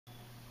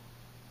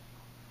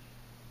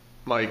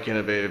Mike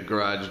Innovative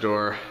Garage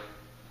Door.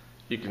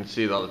 You can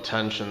see all the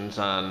tensions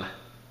on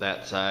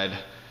that side.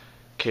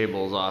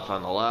 Cables off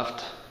on the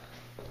left.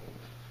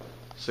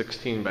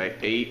 16 by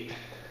 8.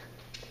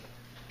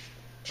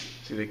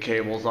 See the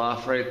cables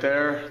off right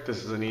there?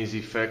 This is an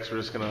easy fix. We're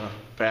just gonna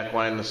back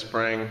wind the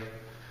spring.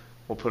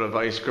 We'll put a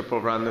vice grip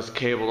over on this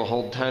cable to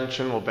hold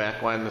tension. We'll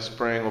back wind the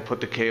spring. We'll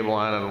put the cable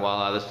on, and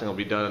voila, this thing will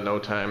be done in no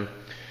time.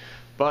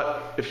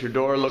 But if your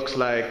door looks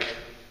like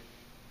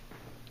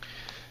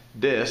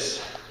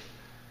this,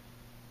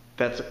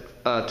 that's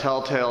a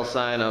telltale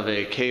sign of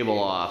a cable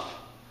off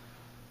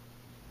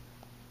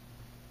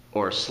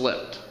or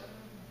slipped.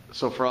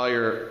 So for all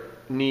your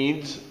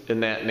needs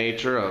in that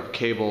nature of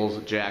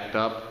cables jacked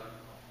up,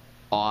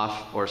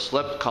 off, or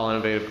slipped, call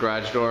Innovative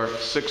Garage Door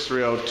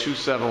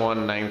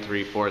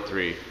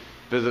 630-271-9343.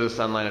 Visit us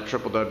online at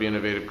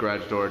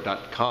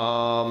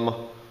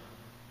www.innovativegaragedoor.com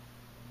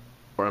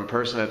or in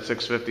person at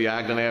 650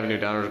 Ogden Avenue,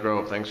 Downers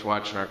Grove. Thanks for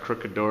watching our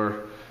crooked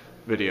door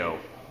video.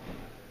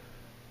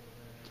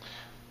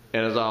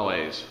 And as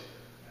always,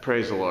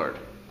 praise the Lord.